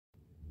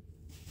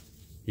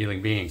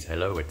Healing beings,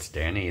 hello, it's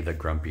Danny, the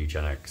Grumpy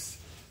Gen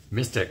X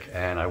Mystic,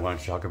 and I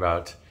want to talk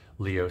about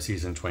Leo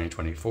season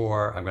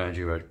 2024. I'm going to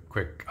do a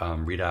quick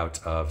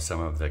readout of some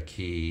of the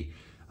key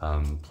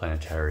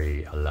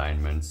planetary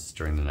alignments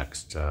during the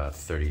next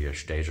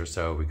 30-ish days or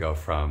so. We go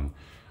from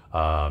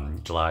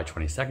July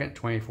 22nd,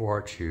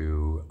 24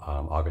 to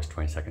August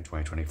 22nd,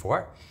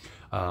 2024.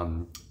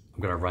 I'm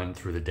going to run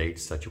through the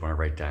dates that you want to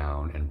write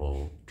down, and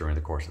we'll, during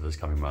the course of this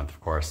coming month,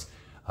 of course,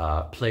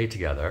 play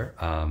together,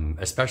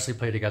 especially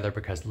play together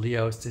because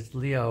it's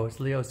Leo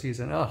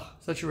season. Oh,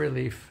 such a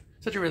relief,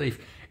 such a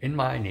relief. In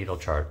my natal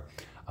chart,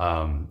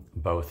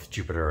 both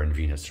Jupiter and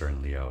Venus are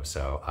in Leo,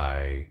 so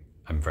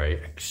I'm very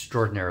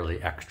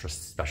extraordinarily extra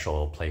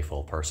special,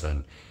 playful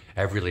person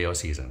every Leo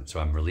season. So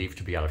I'm relieved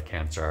to be out of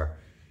Cancer.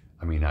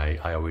 I mean,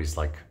 I always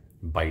like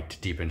bite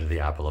deep into the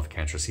apple of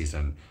Cancer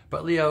season,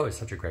 but Leo is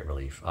such a great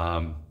relief.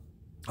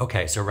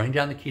 Okay, so running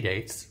down the key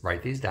dates,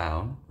 write these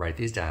down,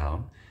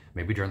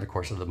 maybe during the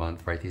course of the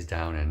month, write these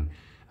down and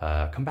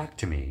come back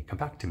to me,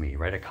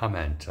 write a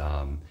comment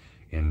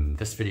in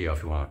this video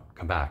if you want to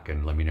come back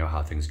and let me know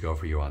how things go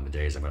for you on the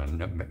days I'm going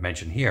to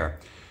mention here.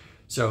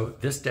 So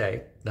this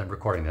day that I'm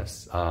recording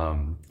this,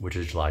 which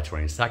is July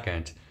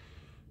 22nd,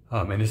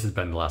 and this has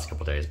been the last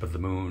couple of days, but the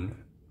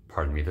moon,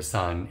 pardon me, the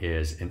sun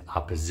is in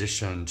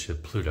opposition to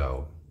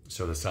Pluto.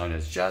 So the sun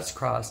is just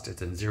crossed,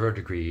 it's in 0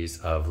 degrees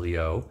of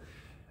Leo,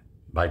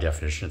 by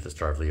definition at the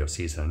start of Leo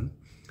season.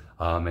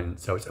 And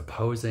so it's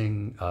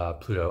opposing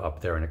Pluto up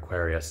there in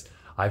Aquarius.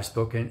 I've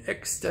spoken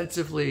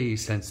extensively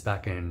since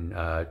back in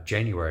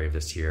January of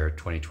this year,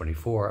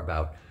 2024,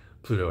 about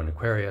Pluto and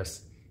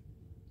Aquarius,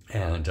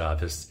 and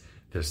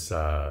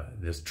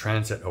this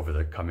transit over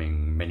the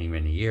coming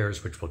many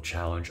years, which will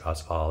challenge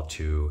us all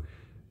to,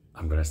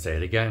 I'm going to say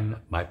it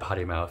again, my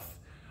potty mouth,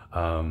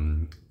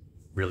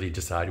 really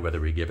decide whether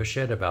we give a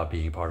shit about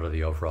being part of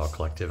the overall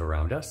collective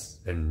around us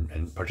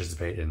and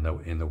participate in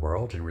the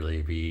world and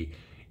really be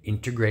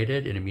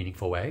integrated in a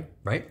meaningful way,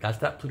 right? That's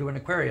that Pluto and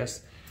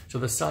Aquarius. So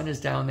the sun is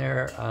down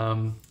there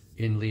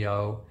in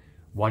Leo,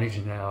 wanting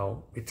to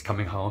now, it's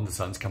coming home, the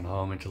sun's come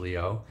home into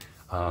Leo,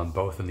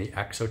 both in the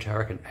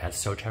exoteric and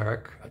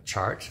esoteric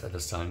chart. The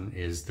sun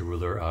is the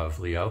ruler of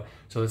Leo.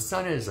 So the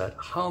sun is at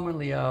home in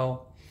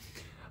Leo.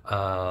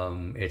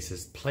 It's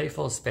this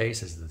playful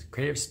space, it's this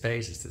creative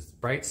space, it's this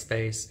bright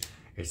space,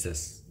 it's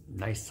this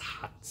nice,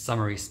 hot,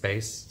 summery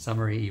space.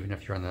 Summery, even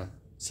if you're in the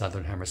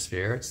southern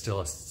hemisphere, it's still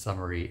a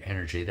summery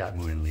energy, that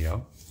moon in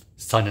Leo,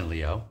 sun in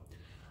Leo.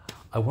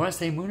 I want to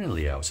say moon in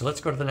Leo, so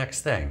let's go to the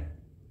next thing.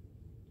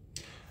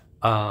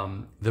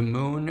 The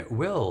moon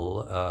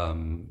will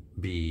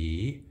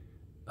be,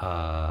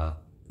 the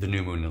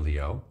new moon in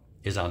Leo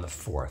is on the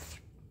 4th.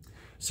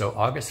 So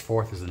August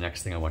 4th is the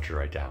next thing I want you to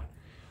write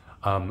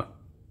down.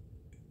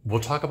 We'll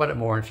talk about it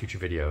more in future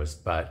videos,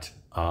 but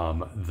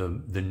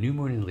the new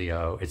moon in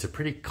Leo, it's a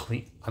pretty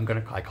clean,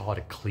 I call it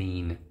a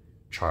clean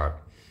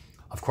chart.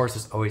 Of course,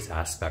 there's always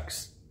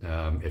aspects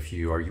if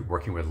you are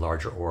working with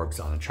larger orbs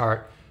on a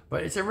chart,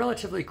 but it's a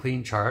relatively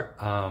clean chart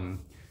in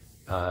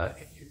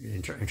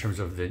terms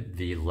of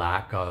the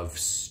lack of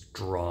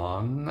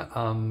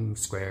strong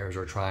squares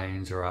or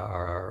trines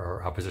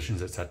or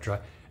oppositions, etc.,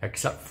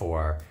 except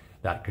for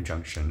that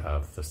conjunction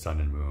of the sun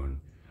and moon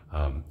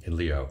in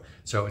Leo.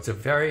 So it's a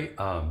very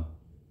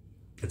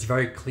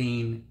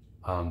clean,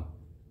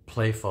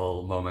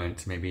 playful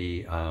moment,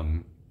 maybe,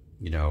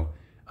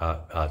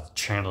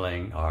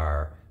 channeling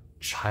our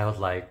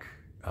childlike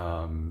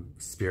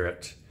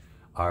spirit,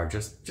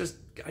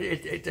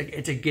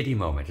 it's a giddy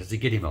moment. It's a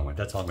giddy moment.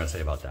 That's all I'm going to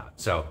say about that.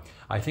 So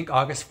I think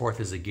August 4th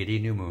is a giddy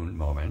new moon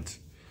moment.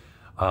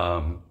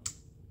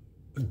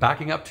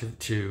 Backing up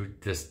to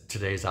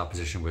today's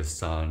opposition with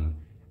Sun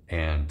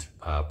and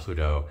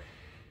Pluto,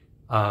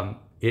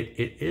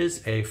 it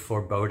is a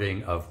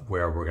foreboding of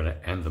where we're going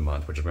to end the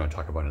month, which I'm going to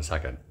talk about in a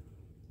second.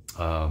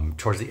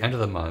 Towards the end of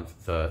the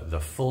month, the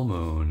full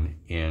moon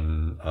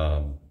in,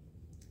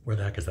 where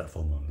the heck is that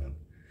full moon in?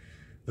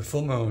 The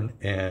full moon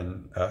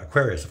in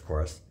Aquarius, of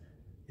course.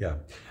 Yeah.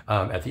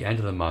 At the end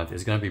of the month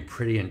is going to be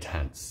pretty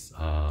intense.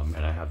 And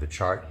I have the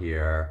chart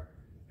here,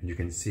 and you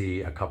can see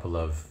a couple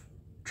of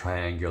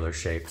triangular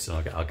shapes,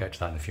 and I'll get to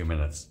that in a few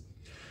minutes.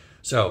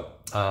 So,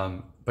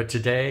 but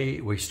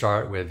today we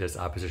start with this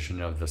opposition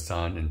of the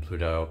sun and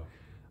Pluto,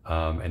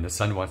 and the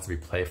sun wants to be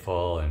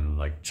playful and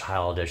like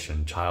childish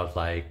and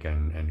childlike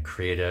and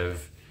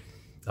creative,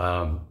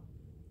 and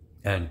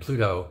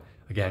Pluto,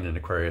 again in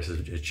Aquarius,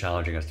 is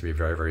challenging us to be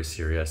very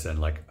serious and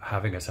like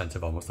having a sense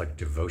of almost like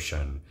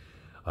devotion,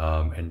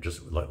 and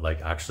just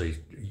like actually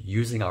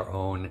using our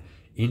own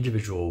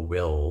individual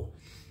will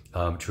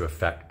to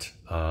affect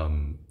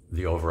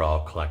the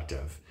overall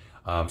collective.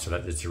 So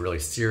that it's a really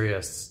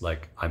serious,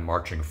 like I'm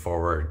marching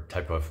forward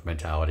type of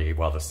mentality,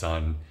 while the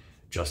sun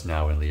just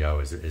now in Leo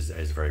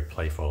is very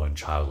playful and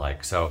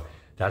childlike. So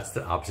that's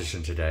the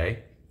opposition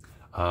today.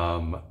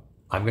 I'm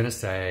going to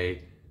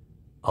say,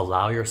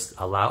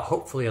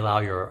 hopefully allow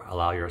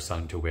your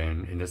sun to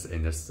win in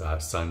this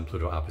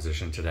Sun-Pluto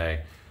opposition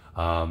today.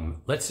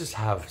 Let's just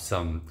have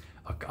some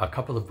a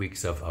couple of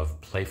weeks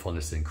of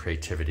playfulness and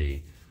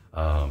creativity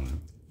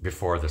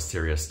before the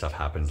serious stuff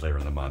happens later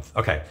in the month.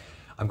 Okay,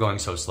 I'm going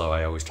so slow.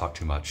 I always talk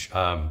too much.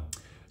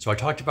 So I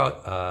talked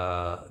about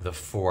the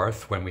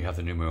 4th when we have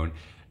the new moon.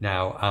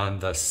 Now on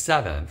the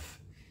 7th,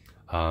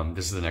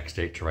 this is the next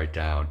date to write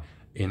down.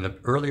 In the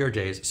earlier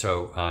days,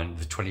 so on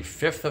the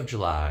 25th of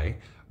July,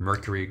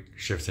 Mercury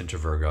shifts into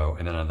Virgo,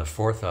 and then on the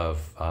 4th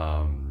of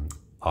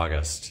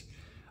August,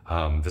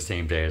 the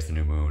same day as the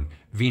new moon,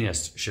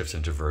 Venus shifts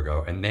into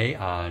Virgo, and they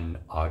on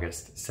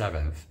August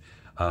 7th,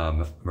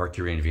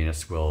 Mercury and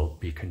Venus will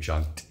be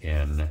conjunct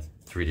in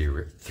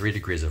 3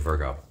 degrees of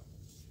Virgo.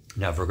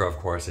 Now Virgo, of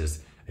course,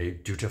 is a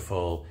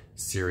dutiful,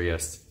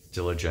 serious,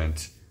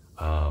 diligent,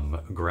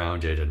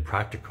 grounded and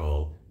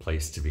practical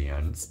place to be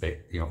in,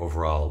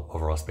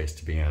 overall space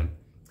to be in.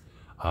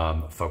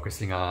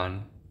 Focusing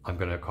on, I'm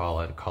going to call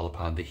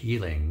upon the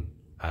healing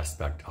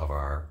aspect of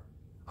our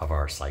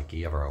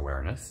psyche, of our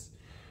awareness,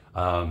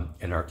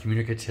 and our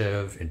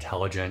communicative,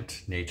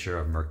 intelligent nature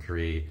of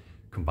Mercury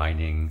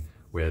combining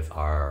with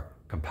our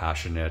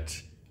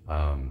compassionate,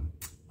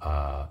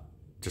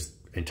 just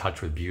in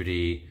touch with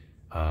beauty,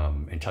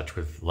 in touch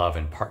with love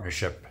and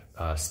partnership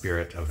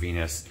spirit of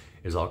Venus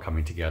is all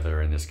coming together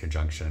in this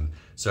conjunction.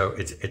 So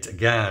it's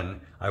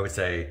again, I would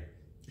say,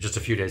 just a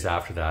few days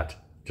after that,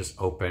 just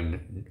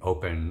open,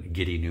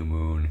 giddy new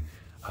moon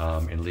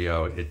in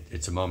Leo.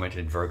 It's a moment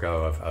in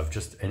Virgo of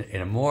just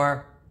in a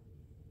more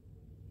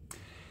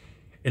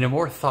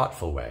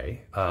thoughtful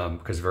way,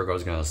 because Virgo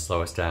is going to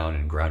slow us down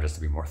and ground us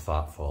to be more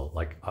thoughtful,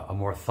 like a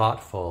more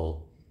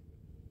thoughtful,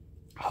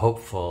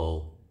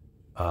 hopeful,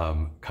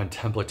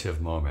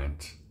 contemplative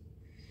moment,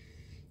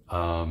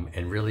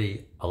 and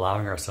really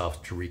allowing ourselves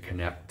to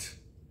reconnect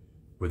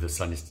with the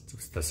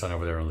sun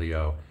over there in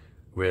Leo,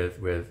 with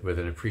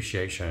an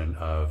appreciation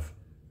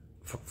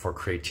for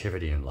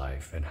creativity in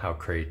life, and how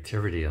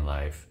creativity in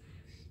life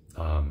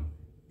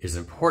is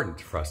important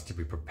for us to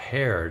be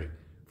prepared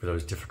for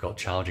those difficult,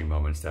 challenging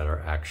moments that are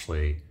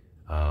actually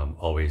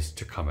always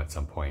to come at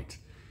some point.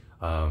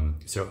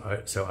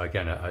 So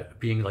again,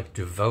 being like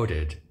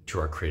devoted to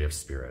our creative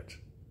spirit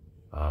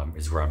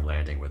is where I'm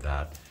landing with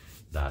that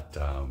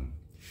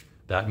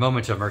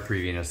moment of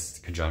Mercury-Venus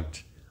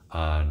conjunct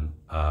on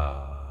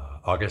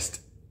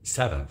August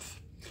 7th.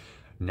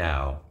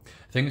 Now,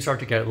 things start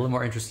to get a little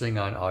more interesting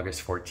on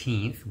August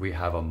 14th. We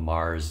have a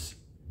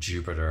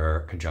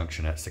Mars-Jupiter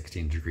conjunction at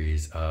 16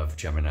 degrees of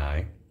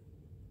Gemini.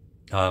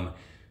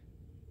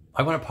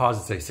 I want to pause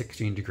and say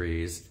 16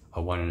 degrees,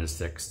 a 1 and a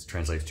 6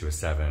 translates to a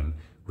 7,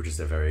 which is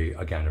a very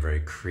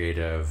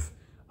creative,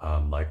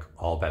 like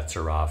all bets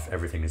are off,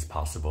 everything is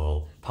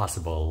possibility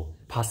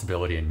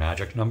and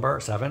magic number,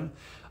 7.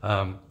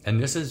 And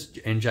this is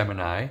in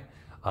Gemini,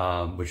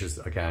 which is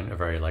again a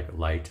very like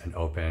light and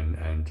open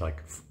and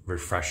like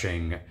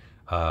refreshing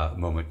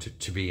moment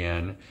to be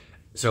in.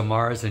 So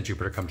Mars and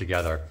Jupiter come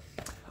together.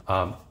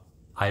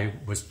 I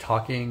was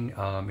talking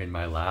in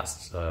my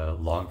last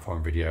long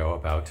form video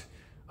about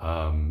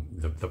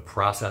the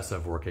process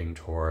of working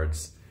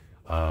towards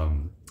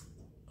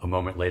a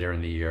moment later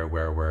in the year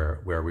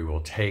where we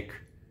will take,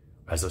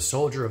 as a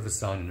soldier of the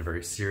sun in a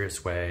very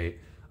serious way,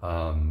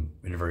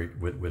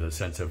 with a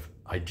sense of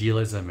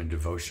idealism and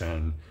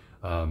devotion,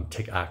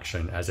 take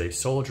action as a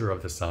soldier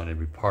of the sun and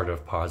be part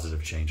of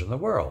positive change in the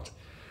world.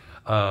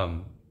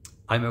 I'm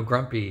a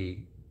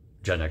grumpy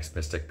Gen X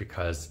mystic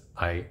because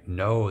I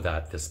know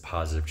that this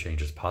positive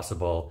change is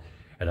possible,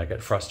 and I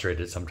get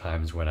frustrated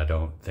sometimes when I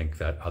don't think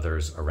that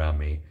others around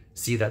me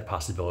see that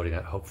possibility,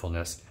 that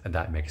hopefulness, and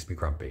that makes me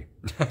grumpy.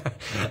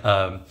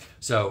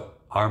 So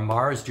our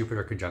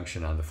Mars-Jupiter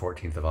conjunction on the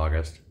 14th of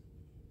August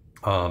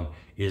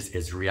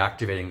is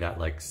reactivating that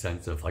like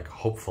sense of like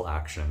hopeful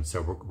action.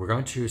 So we're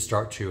going to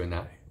start to, in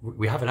that,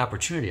 we have an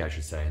opportunity, I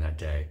should say, in that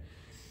day,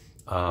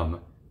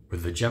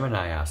 with the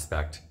Gemini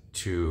aspect,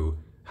 to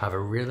have a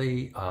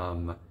really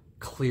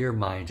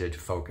clear-minded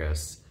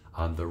focus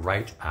on the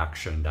right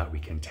action that we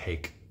can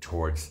take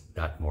towards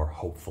that more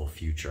hopeful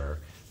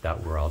future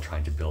that we're all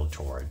trying to build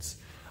towards.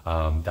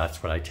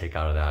 That's what I take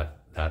out of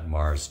that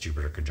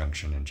Mars-Jupiter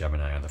conjunction in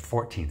Gemini on the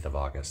 14th of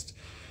August.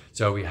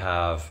 So we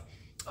have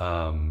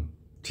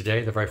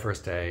today, the very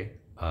first day,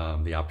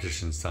 the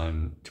opposition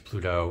Sun to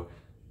Pluto.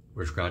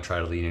 We're going to try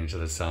to lean into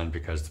the Sun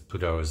because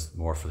Pluto is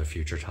more for the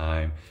future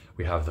time.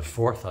 We have the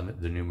 4th on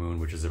the new moon,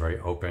 which is a very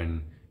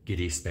open,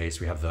 giddy space.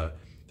 We have the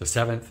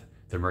 7th,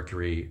 the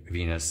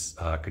Mercury-Venus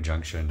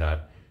conjunction,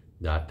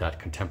 that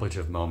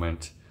contemplative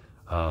moment,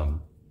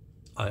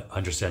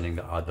 understanding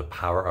the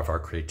power of our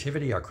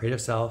creativity, our creative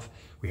self.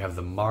 We have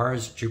the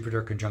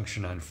Mars-Jupiter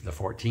conjunction on the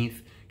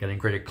 14th, getting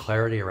greater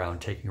clarity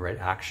around taking right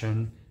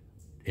action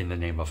in the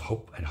name of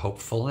hope and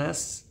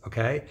hopefulness,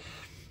 okay?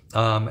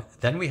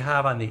 Then we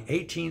have on the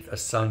 18th a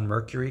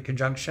Sun-Mercury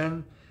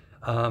conjunction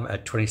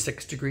at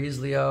 26 degrees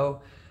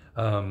Leo.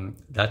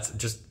 That's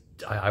just,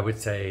 I would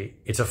say,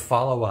 it's a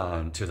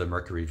follow-on to the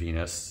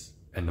Mercury-Venus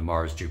and the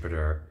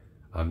Mars-Jupiter.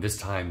 This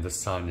time the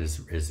Sun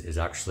is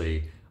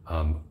actually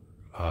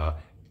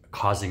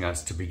causing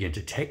us to begin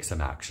to take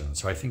some action.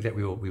 So I think that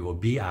we will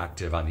be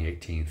active on the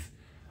 18th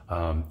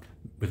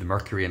with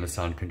Mercury and the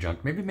Sun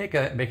conjunct, maybe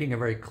making a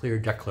very clear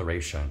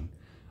declaration,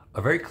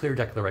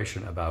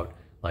 about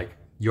like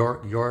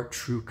your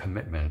true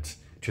commitment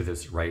to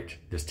this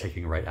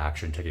taking right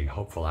action, taking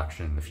hopeful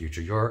action in the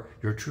future,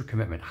 your true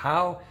commitment,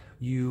 how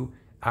you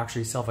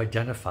actually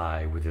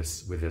self-identify with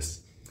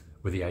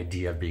the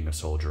idea of being a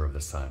soldier of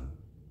the sun.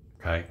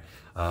 Okay,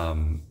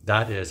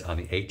 that is on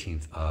the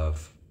 18th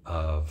of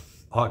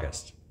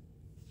August.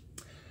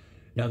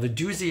 Now the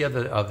doozy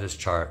of this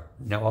chart,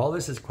 now all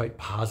this is quite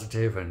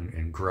positive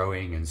and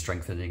growing and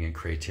strengthening and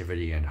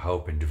creativity and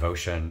hope and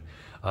devotion.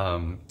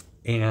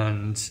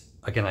 And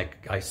again,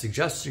 I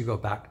suggest you go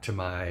back to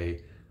my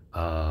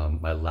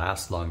my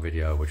last long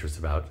video, which was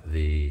about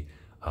the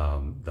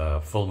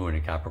full moon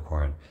in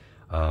Capricorn,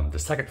 the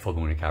second full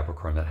moon in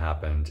Capricorn that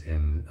happened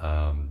in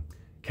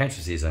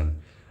Cancer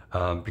season,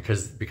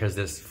 because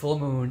this full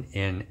moon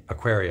in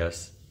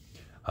Aquarius,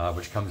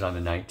 which comes on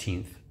the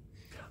 19th,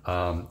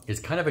 is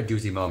kind of a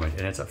doozy moment,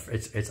 and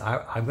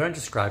I'm going to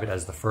describe it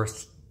as the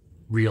first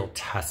real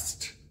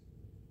test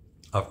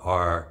of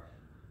our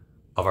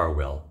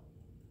will.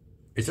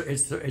 It's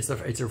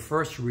a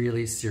first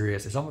really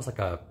serious. It's almost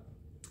like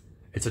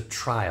it's a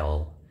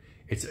trial.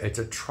 It's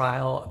a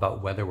trial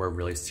about whether we're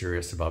really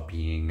serious about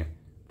being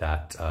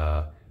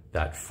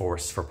that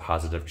force for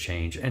positive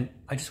change. And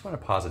I just want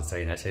to pause and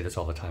say, and I say this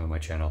all the time on my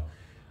channel,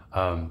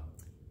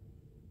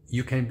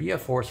 you can be a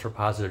force for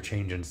positive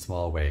change in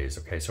small ways.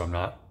 Okay, so I'm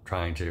not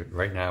trying to,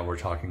 right now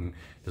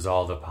there's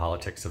all the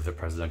politics of the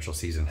presidential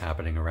season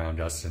happening around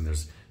us, and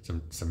there's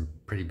some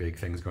pretty big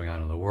things going on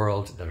in the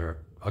world that are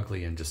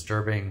ugly and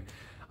disturbing.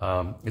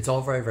 It's all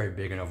very, very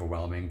big and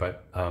overwhelming,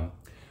 but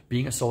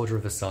being a soldier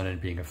of the sun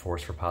and being a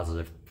force for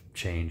positive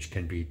change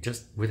can be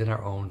just within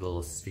our own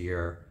little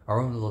sphere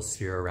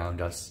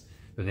around us,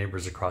 the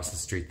neighbors across the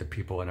street, the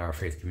people in our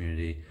faith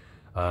community.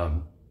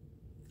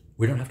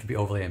 We don't have to be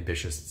overly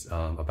ambitious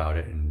about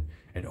it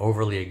and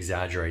overly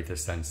exaggerate the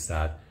sense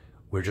that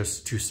we're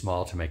just too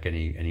small to make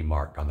any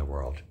mark on the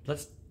world.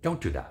 Don't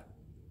do that.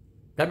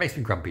 That makes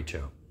me grumpy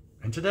too.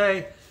 And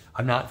today,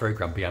 I'm not very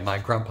grumpy. On my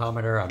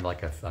grumpometer, I'm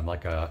like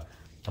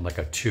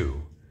a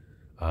 2.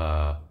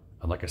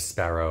 I'm like a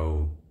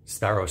sparrow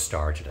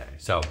star today.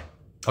 So,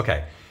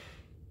 okay.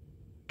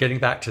 Getting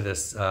back to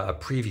this, a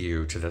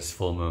preview to this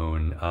full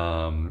moon.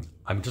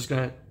 I'm just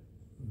gonna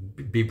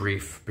be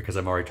brief because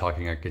I'm already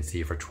talking, I can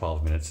see, for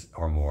 12 minutes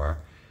or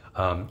more.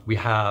 We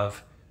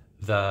have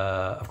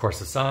of course,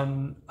 the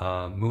sun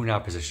moon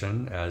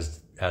opposition,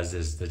 as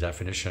is the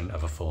definition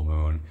of a full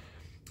moon.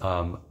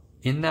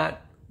 In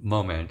that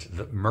moment,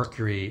 the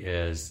Mercury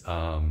is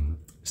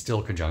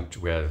still conjunct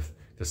with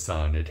the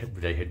sun.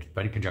 They had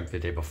been conjunct the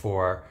day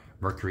before.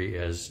 Mercury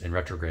is in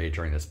retrograde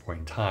during this point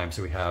in time.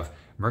 So we have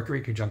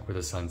Mercury conjunct with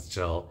the sun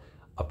still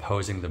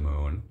opposing the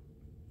moon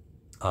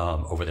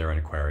over there in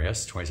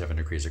Aquarius, 27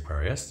 degrees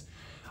Aquarius.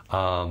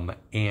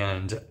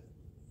 And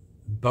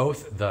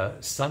both the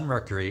Sun,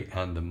 Mercury,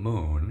 and the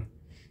moon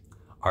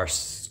are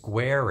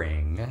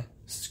squaring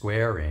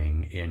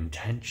in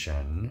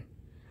tension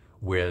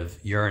with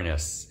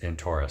Uranus in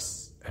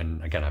Taurus.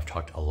 And again, I've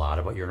talked a lot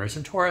about Uranus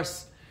and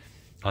Taurus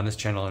on this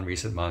channel in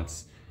recent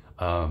months,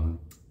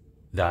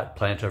 that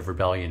planet of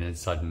rebellion and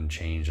sudden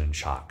change and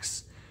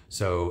shocks.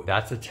 So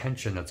that's a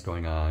tension that's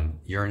going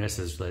on. Uranus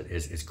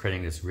is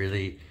creating this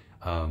really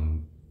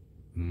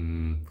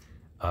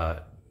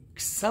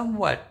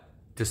somewhat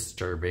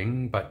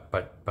disturbing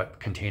but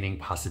containing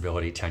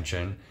possibility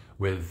tension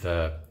with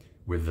the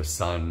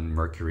Sun,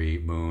 Mercury,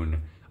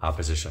 Moon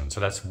opposition. So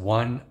that's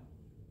one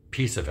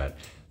piece of it.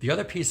 The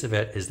other piece of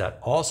it is that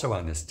also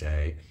on this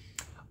day,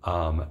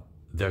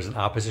 there's an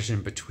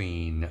opposition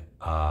between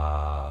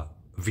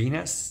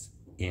Venus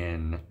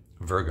in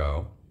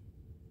Virgo,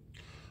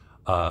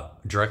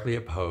 directly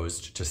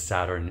opposed to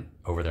Saturn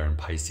over there in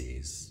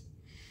Pisces.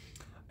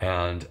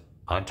 And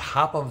on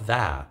top of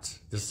that,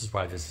 this is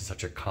why this is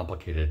such a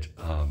complicated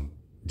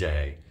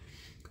day,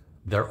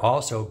 they're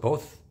also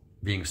both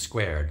being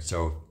squared.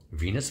 So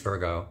Venus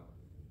Virgo,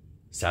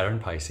 Saturn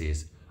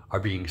Pisces are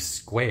being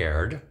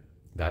squared,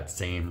 that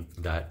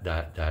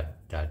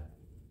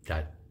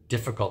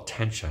difficult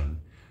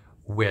tension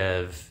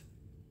with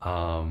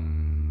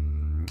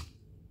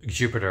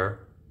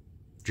Jupiter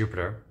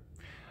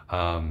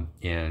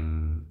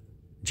in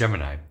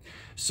Gemini.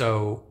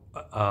 So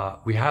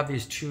we have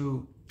these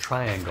two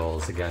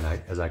triangles again,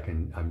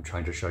 I'm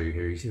trying to show you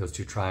here. You see those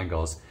two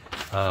triangles,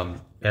 and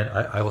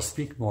I will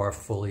speak more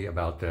fully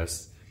about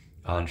this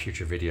on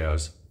future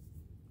videos.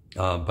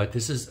 But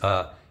this is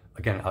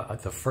again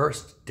the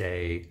first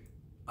day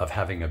of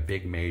having a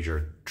big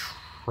major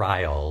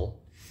trial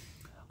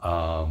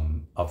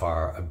of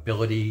our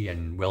ability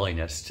and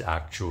willingness to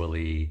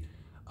actually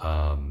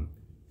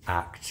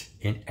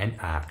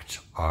enact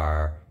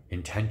our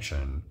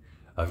intention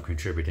of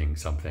contributing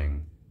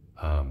something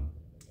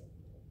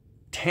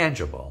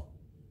tangible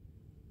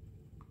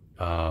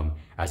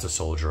as a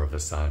soldier of the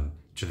sun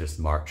to this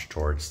march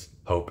towards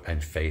hope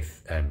and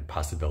faith and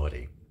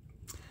possibility.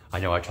 I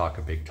know I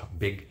talk big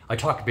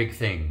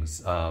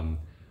things on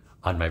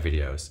my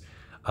videos.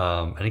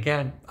 And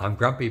again, I'm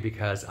grumpy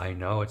because I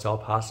know it's all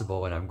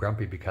possible, and I'm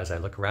grumpy because I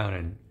look around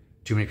and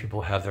too many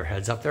people have their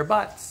heads up their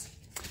butts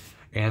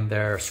and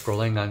they're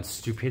scrolling on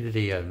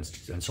stupidity and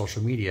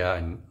social media.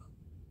 And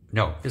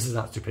no, this is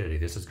not stupidity.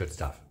 This is good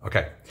stuff.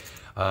 Okay.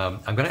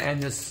 I'm going to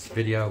end this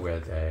video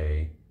with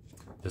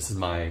this is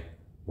my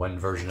one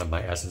version of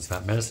my Essence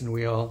Map medicine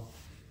wheel.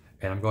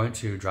 And I'm going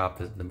to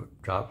drop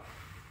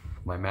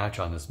my match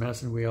on this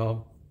medicine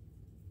wheel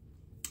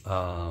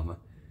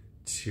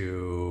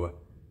to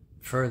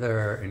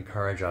further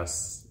encourage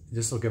us.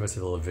 This will give us a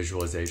little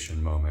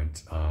visualization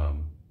moment.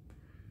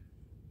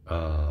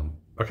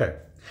 Okay,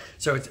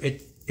 so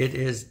it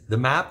is the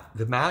map.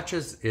 The match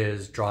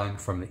is drawing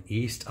from the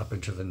east up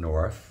into the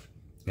north,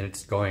 and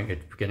it's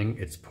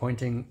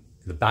pointing.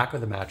 The back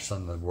of the match is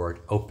on the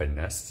word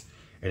openness,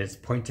 and it's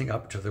pointing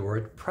up to the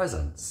word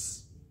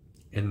presence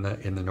in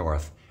the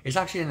north. It's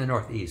actually in the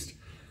northeast.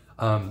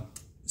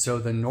 So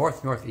the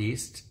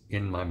northeast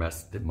in my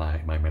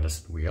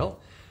medicine wheel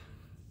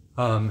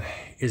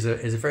is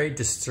a very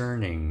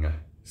discerning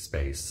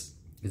space.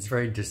 It's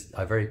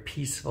a very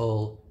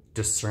peaceful,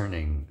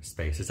 discerning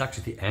space. It's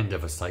actually the end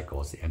of a cycle.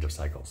 It's the end of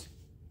cycles.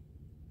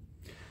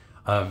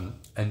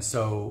 And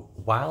so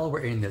while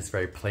we're in this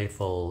very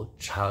playful,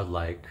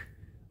 childlike,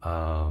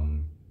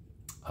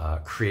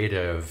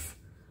 creative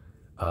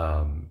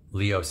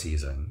Leo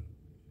season,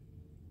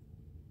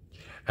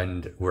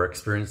 and we're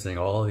experiencing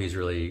all of these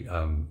really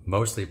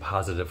mostly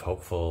positive,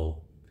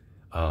 hopeful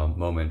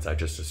moments I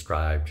just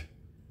described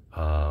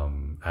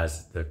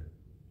as the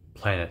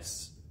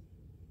planets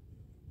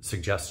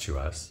suggest to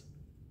us.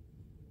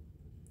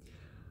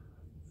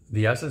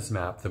 The Essence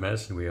Map, the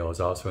medicine wheel, is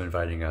also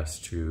inviting us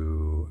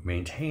to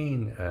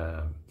maintain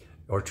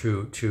or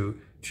to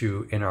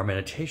in our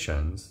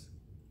meditations.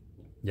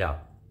 Yeah,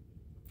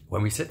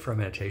 when we sit for our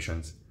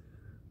meditations,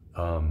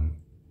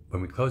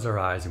 when we close our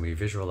eyes and we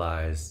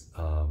visualize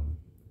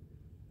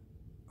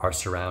our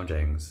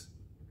surroundings.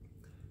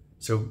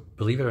 So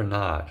believe it or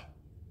not,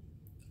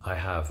 I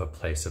have a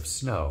place of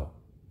snow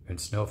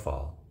and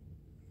snowfall.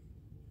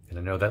 And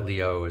I know that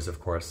Leo is, of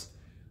course,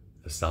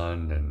 the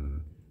sun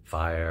and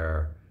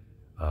fire,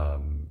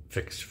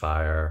 fixed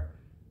fire,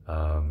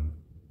 and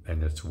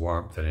its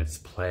warmth and its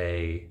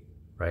play,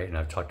 right? And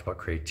I've talked about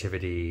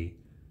creativity,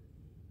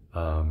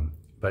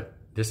 but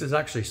this is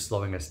actually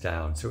slowing us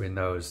down. So in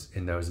those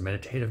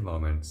meditative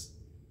moments,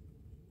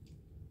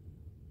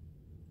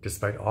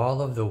 despite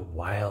all of the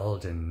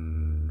wild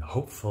and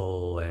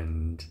hopeful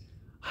and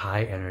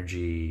high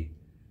energy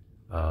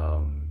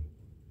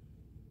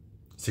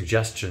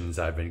suggestions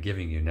I've been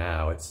giving you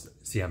now,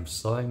 I'm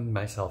slowing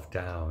myself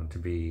down to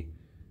be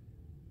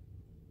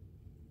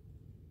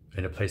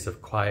in a place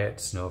of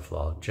quiet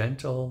snowfall,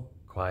 gentle,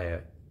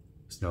 quiet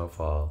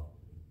snowfall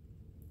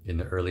in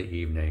the early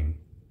evening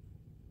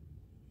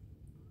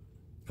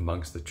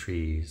amongst the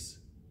trees.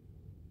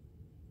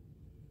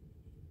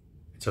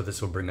 So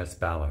this will bring us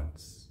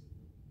balance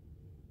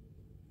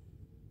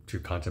to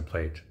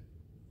contemplate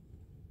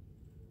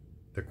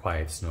the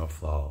quiet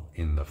snowfall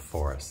in the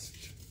forest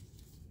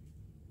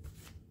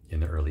in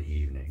the early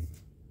evening.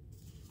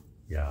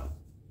 Yeah.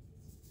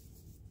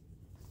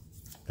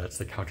 That's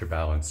the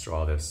counterbalance to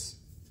all this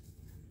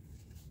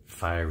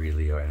fiery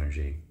Leo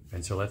energy.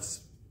 And so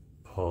let's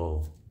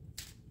pull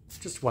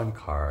just one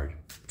card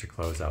to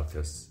close out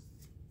this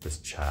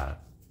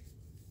chat.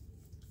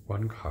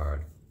 One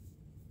card.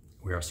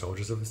 We are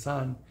soldiers of the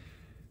sun.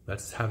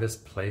 Let's have this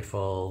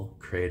playful,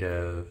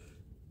 creative,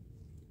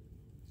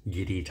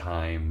 giddy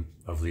time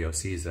of Leo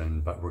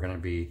season, but we're going to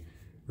be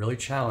really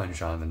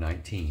challenged on the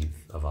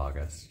 19th of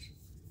August.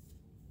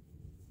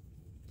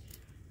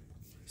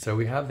 So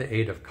we have the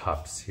Eight of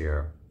Cups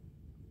here.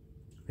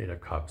 Eight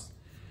of Cups.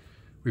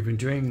 We've been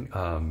doing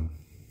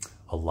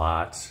a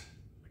lot,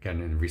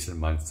 again, in recent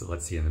months.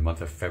 Let's see, in the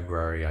month of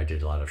February, I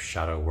did a lot of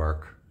shadow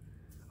work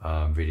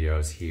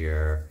videos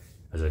here.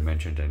 As I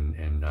mentioned,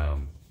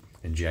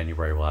 in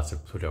January, lots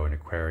of Pluto and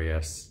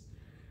Aquarius.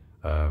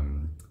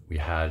 We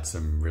had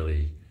some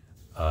really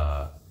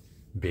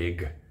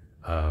big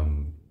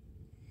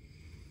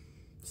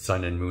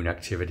sun and moon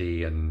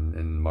activity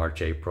in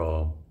March,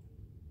 April.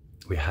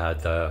 We had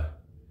the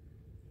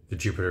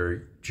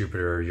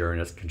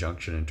Jupiter-Uranus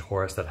conjunction in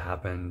Taurus that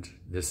happened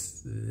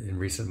in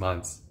recent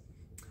months.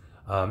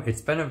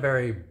 It's been a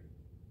very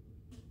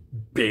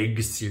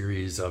big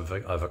series of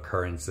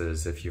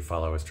occurrences if you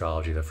follow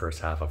astrology the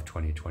first half of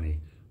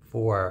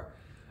 2024.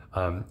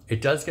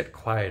 It does get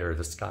quieter.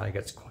 The sky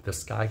gets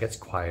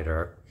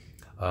quieter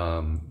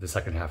the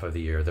second half of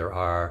the year. There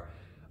are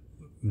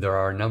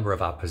a number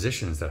of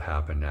oppositions that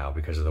happen now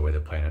because of the way the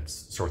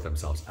planets sort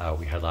themselves out.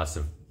 We had lots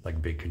of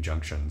big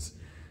conjunctions.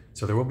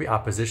 So there will be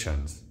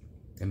oppositions.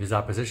 And these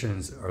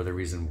oppositions are the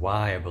reason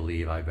why I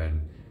believe I've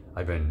been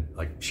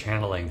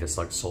channeling this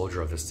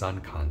soldier of the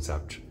sun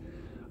concept.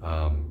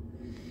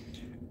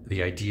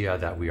 The idea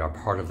that we are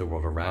part of the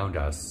world around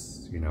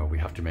us. We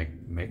have to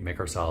make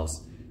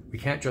ourselves, we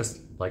can't just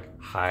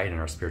hide in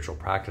our spiritual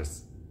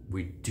practice.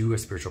 We do a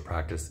spiritual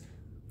practice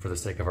for the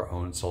sake of our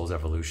own soul's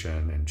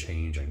evolution and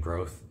change and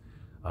growth.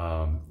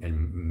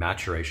 and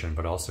maturation,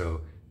 but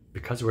also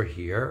because we're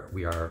here,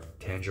 we are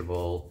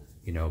tangible,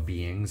 you know,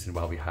 beings. And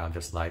while we have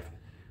this life,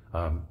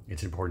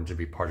 it's important to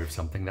be part of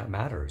something that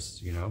matters,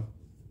 you know?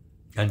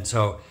 And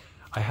so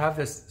I have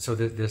this, so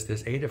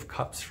this Eight of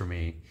Cups for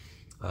me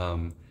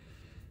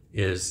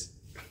is,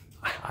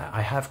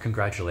 I have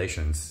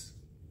congratulations.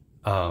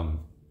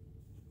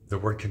 The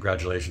word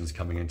congratulations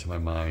coming into my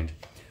mind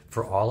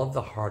for all of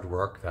the hard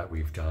work that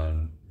we've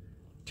done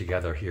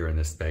together here in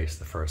this space,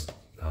 the first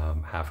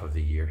half of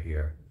the year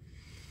here.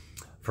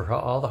 For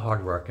all the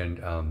hard work,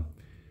 and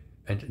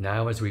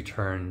now as we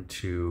turn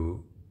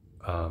to,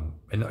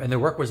 and the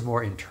work was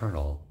more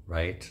internal,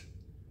 right?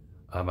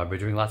 I've been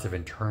doing lots of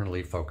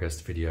internally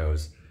focused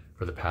videos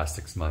for the past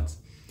 6 months.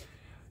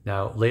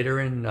 Now, later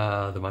in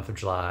the month of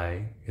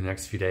July, in the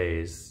next few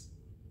days,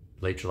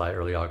 late July,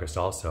 early August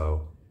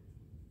also,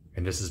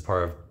 and this is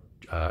part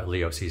of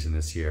Leo season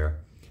this year,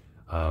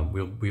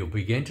 we'll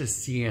begin to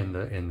see in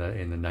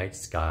the night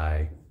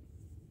sky,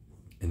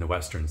 in the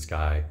western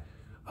sky,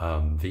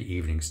 the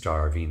evening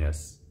star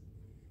Venus.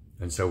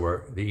 And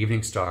so the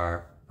evening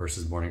star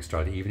versus morning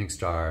star. The evening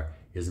star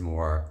is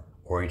more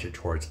oriented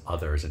towards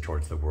others and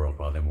towards the world,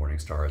 while the morning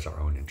star is our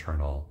own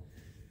internal,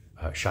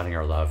 shining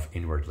our love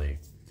inwardly.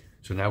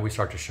 So now we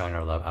start to shine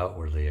our love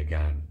outwardly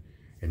again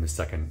in the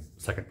second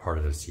part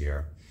of this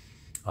year,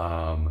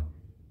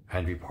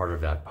 and be part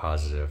of that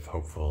positive,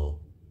 hopeful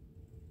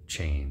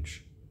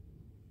change.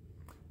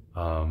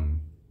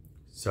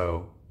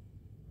 So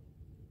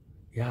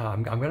yeah,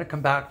 I'm going to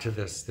come back to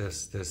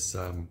this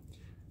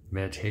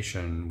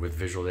meditation with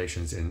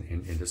visualizations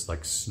in this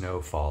like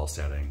snowfall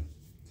setting.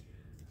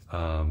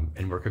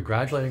 And we're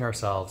congratulating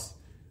ourselves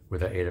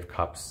with the Eight of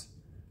Cups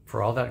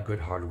for all that good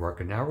hard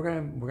work. And now we're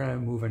gonna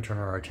move and turn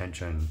our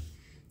attention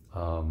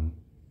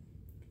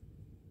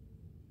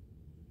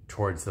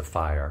towards the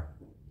fire,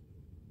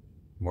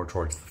 more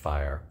towards the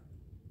fire,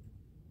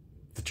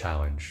 the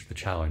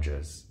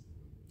challenges,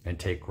 and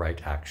take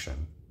right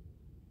action.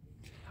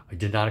 I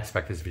did not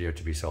expect this video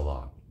to be so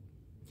long.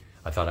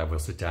 I thought I will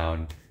sit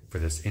down for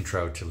this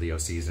intro to Leo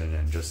season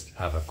and just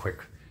have a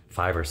quick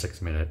 5 or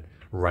 6 minute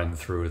run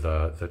through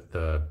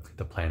the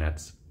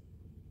planets.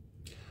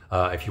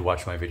 If you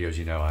watch my videos,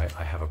 you know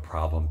I have a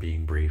problem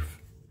being brief.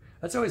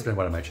 That's always been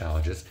one of my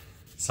challenges.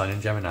 Sun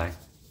in Gemini.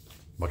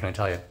 What can I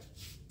tell you?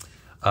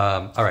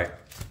 All right.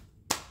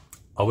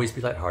 Always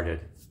be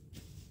lighthearted.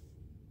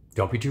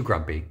 Don't be too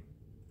grumpy.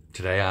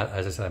 Today,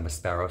 as I said, I'm a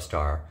sparrow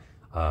star,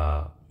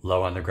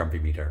 low on the grumpy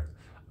meter.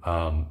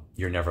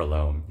 You're never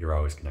alone. You're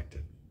always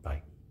connected.